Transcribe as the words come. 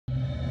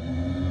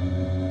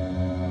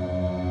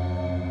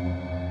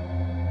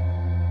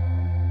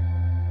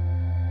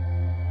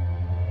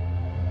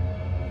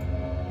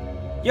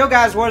Yo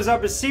guys, what is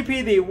up? It's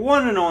CP, the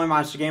one and only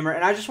Monster Gamer,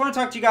 and I just want to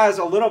talk to you guys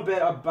a little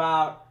bit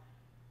about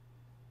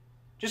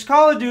just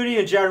Call of Duty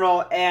in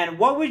general, and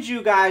what would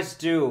you guys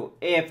do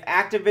if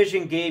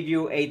Activision gave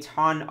you a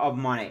ton of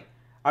money?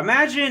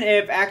 Imagine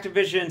if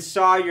Activision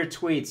saw your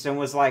tweets and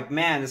was like,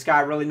 man, this guy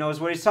really knows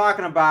what he's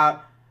talking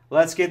about.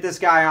 Let's get this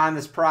guy on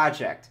this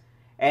project.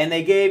 And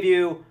they gave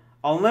you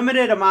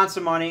unlimited amounts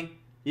of money.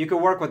 You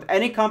could work with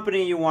any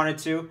company you wanted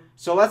to.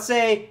 So let's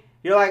say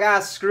you're like, ah,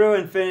 screw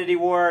Infinity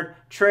Ward,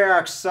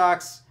 Treyarch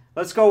sucks.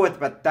 Let's go with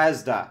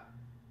Bethesda,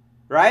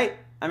 right?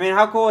 I mean,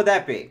 how cool would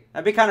that be?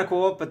 That'd be kind of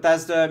cool.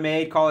 Bethesda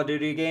made Call of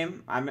Duty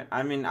game.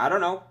 I mean, I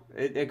don't know.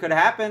 It could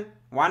happen.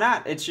 Why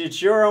not?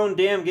 It's your own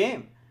damn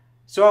game.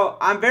 So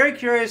I'm very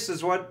curious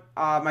as what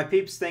my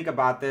peeps think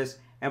about this,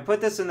 and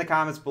put this in the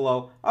comments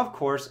below, of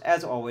course,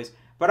 as always.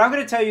 But I'm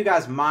going to tell you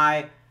guys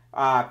my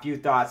few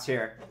thoughts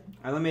here.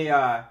 And let me...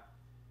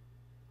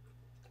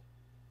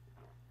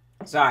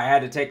 Sorry, I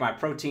had to take my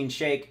protein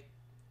shake,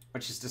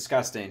 which is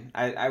disgusting.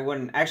 I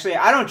wouldn't... Actually,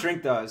 I don't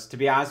drink those, to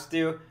be honest with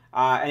you.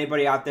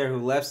 Anybody out there who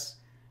lifts,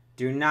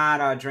 do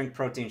not drink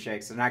protein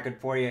shakes. They're not good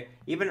for you.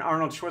 Even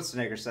Arnold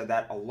Schwarzenegger said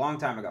that a long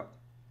time ago.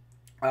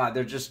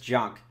 They're just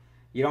junk.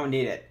 You don't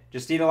need it.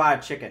 Just eat a lot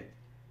of chicken.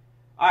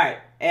 Alright,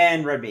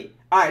 and red meat.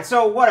 Alright,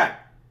 so whatever.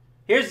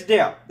 Here's the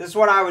deal. This is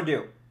what I would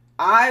do.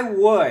 I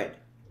would,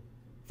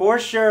 for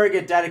sure,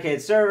 get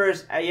dedicated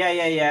servers.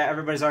 Yeah.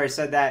 Everybody's already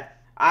said that.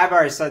 I've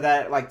already said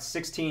that like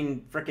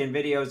 16 freaking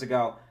videos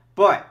ago.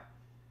 But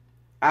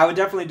I would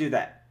definitely do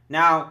that.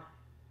 Now,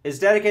 is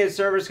dedicated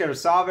servers going to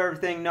solve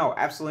everything? No,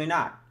 absolutely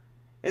not.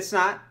 It's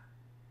not.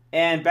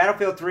 And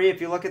Battlefield 3,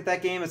 if you look at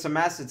that game, it's a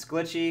mess. It's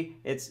glitchy.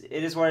 It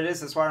is what it is.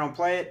 That's why I don't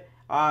play it.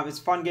 It's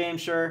a fun game,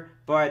 sure,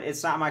 but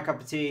it's not my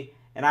cup of tea.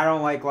 And I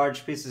don't like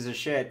large pieces of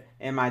shit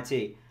in my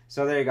tea.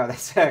 So there you go.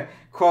 That's a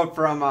quote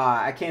from,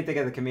 I can't think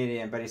of the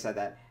comedian, but he said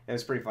that. It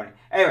was pretty funny.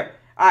 Anyway,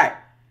 alright.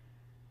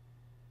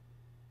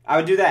 I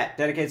would do that.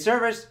 Dedicated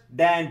servers.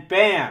 Then,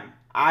 bam,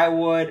 I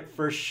would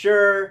for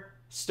sure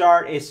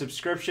start a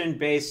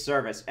subscription-based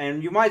service.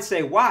 And you might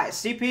say, why?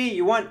 CP,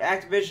 you want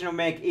Activision to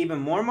make even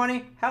more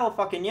money? Hell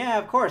fucking yeah,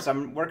 of course.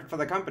 I'm working for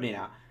the company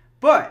now.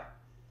 But,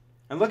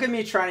 and look at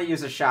me trying to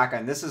use a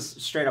shotgun. This is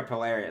straight up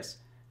hilarious.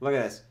 Look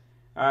at this.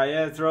 Alright,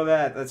 yeah, throw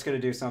that. That's going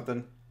to do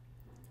something.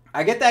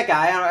 I get that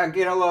guy. I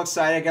get a little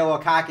excited. I get a little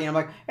cocky. And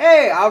I'm like,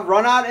 hey, I'll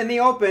run out in the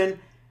open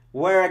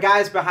where a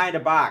guy's behind a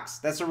box.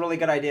 That's a really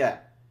good idea.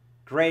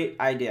 Great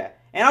idea.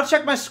 And I'll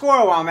check my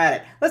score while I'm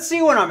at it. Let's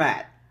see what I'm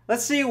at.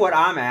 Let's see what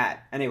I'm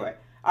at. Anyway.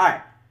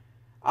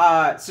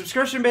 Alright.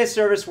 Subscription-based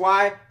service.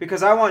 Why?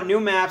 Because I want new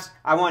maps.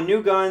 I want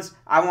new guns.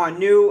 I want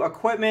new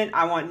equipment.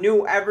 I want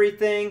new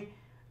everything.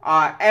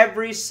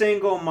 Every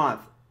single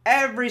month.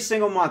 Every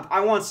single month.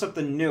 I want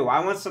something new.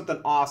 I want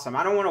something awesome.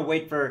 I don't want to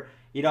wait for,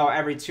 you know,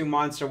 every 2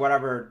 months or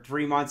whatever,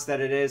 3 months that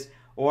it is.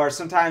 Or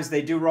sometimes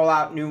they do roll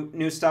out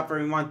new stuff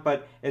every month,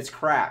 but it's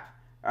crap.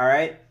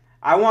 Alright?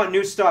 I want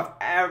new stuff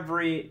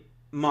every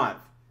month.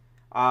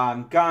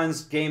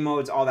 Guns, game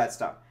modes, all that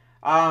stuff.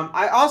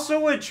 I also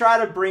would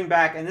try to bring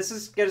back, and this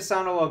is going to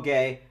sound a little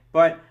gay,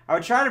 but I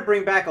would try to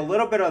bring back a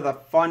little bit of the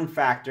fun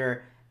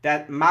factor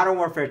that Modern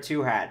Warfare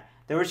 2 had.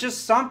 There was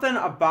just something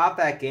about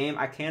that game.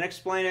 I can't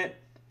explain it.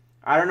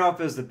 I don't know if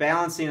it was the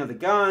balancing of the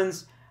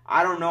guns.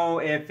 I don't know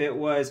if it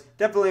was,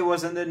 definitely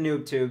wasn't the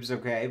noob tubes,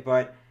 okay,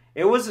 but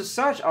it was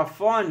such a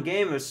fun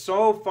game. It was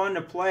so fun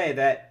to play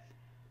that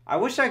I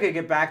wish I could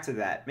get back to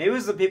that. Maybe it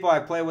was the people I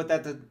played with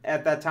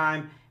at that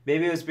time.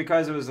 Maybe it was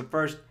because it was the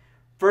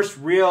first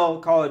real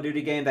Call of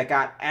Duty game that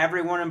got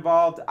everyone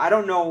involved. I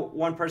don't know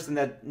one person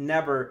that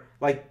never,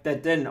 like,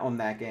 that didn't own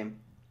that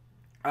game.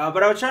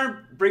 But I was trying to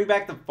bring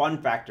back the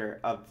fun factor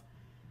of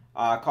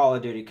Call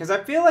of Duty, because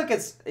I feel like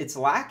it's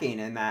lacking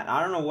in that.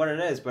 I don't know what it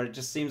is, but it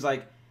just seems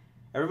like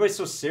everybody's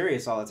so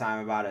serious all the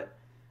time about it.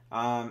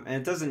 And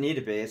it doesn't need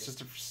to be. It's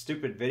just a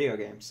stupid video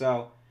game.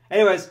 So,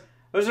 anyways,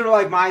 those are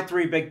like my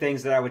 3 big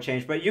things that I would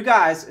change. But you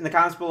guys, in the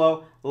comments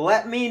below,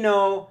 let me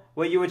know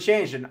what you would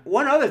change. And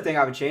one other thing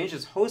I would change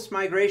is host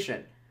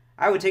migration.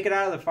 I would take it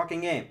out of the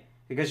fucking game,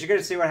 because you're going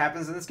to see what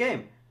happens in this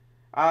game.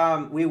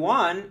 We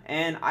won,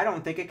 and I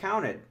don't think it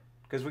counted,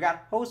 because we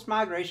got host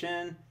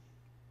migration.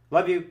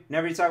 Love you.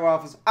 Never eat Cyber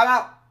Waffles. I'm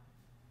out.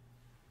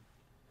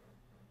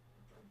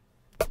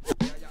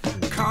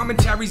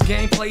 Commentaries,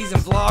 gameplays,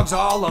 and vlogs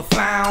all are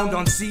found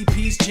on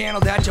CP's channel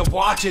that you're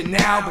watching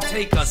now. But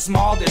take a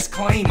small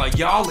disclaimer,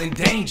 y'all in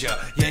danger.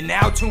 You're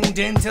now tuned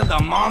in to the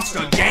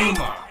Monster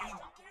Gamer.